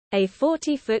A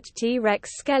 40-foot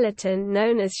T-Rex skeleton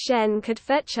known as Shen could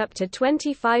fetch up to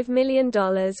 $25 million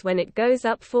when it goes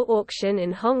up for auction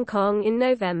in Hong Kong in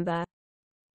November.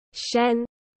 Shen,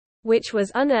 which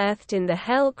was unearthed in the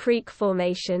Hell Creek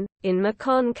Formation, in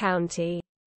Macon County,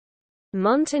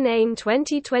 Montana,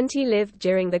 2020, lived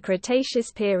during the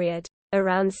Cretaceous period,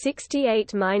 around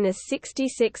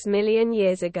 68–66 million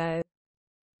years ago.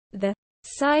 The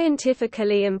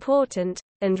scientifically important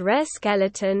and rare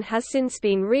skeleton has since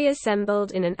been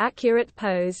reassembled in an accurate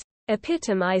pose,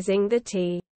 epitomizing the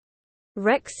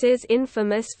T-Rex's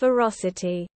infamous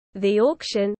ferocity. The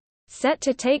auction, set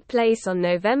to take place on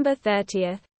November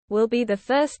 30, will be the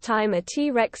first time a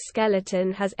T-Rex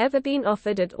skeleton has ever been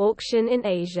offered at auction in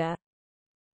Asia.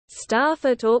 Staff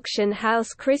at auction house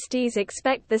Christie's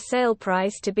expect the sale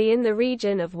price to be in the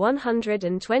region of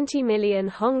 120 million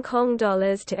Hong Kong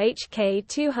dollars to HK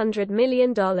 $200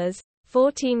 million,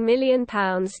 £14 million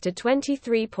to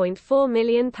 £23.4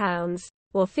 million,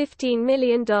 or $15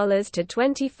 million to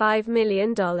 $25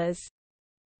 million.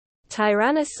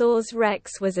 Tyrannosaurus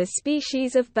rex was a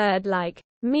species of bird-like,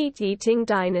 meat-eating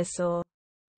dinosaur.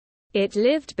 It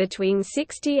lived between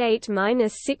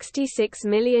 68–66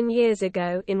 million years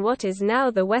ago in what is now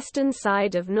the western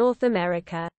side of North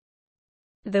America.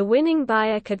 The winning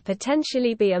buyer could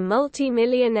potentially be a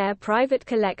multi-millionaire private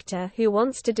collector who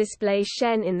wants to display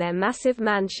Shen in their massive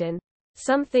mansion,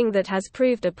 something that has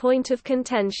proved a point of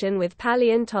contention with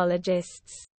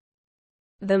paleontologists.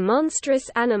 The monstrous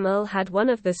animal had one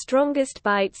of the strongest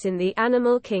bites in the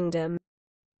animal kingdom.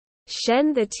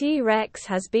 Shen the T-Rex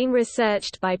has been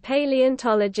researched by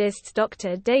paleontologists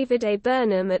Dr. David A.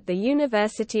 Burnham at the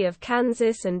University of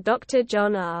Kansas and Dr.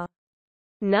 John R.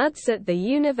 Nuds at the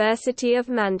University of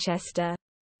Manchester.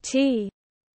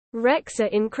 T-Rex are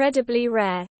incredibly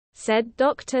rare, said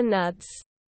Dr. Nuds.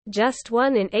 Just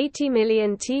 1 in 80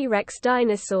 million T-Rex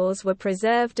dinosaurs were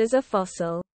preserved as a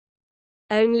fossil.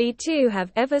 Only 2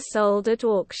 have ever sold at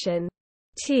auction.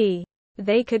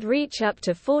 They could reach up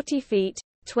to 40 feet,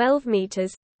 12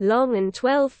 meters, long and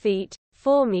 12 feet,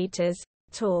 4 meters,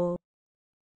 tall.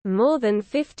 More than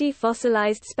 50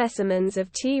 fossilized specimens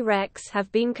of T-Rex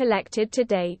have been collected to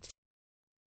date.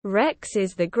 Rex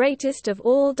is the greatest of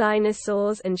all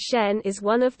dinosaurs and Shen is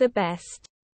one of the best.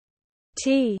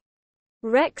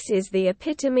 T-Rex is the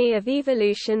epitome of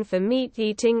evolution for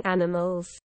meat-eating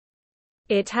animals.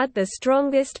 It had the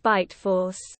strongest bite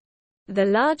force, the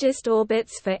largest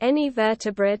orbits for any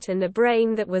vertebrate, and a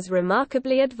brain that was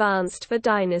remarkably advanced for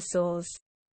dinosaurs.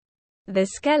 The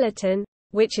skeleton,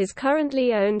 which is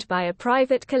currently owned by a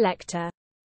private collector,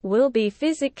 will be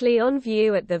physically on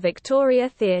view at the Victoria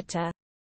Theatre.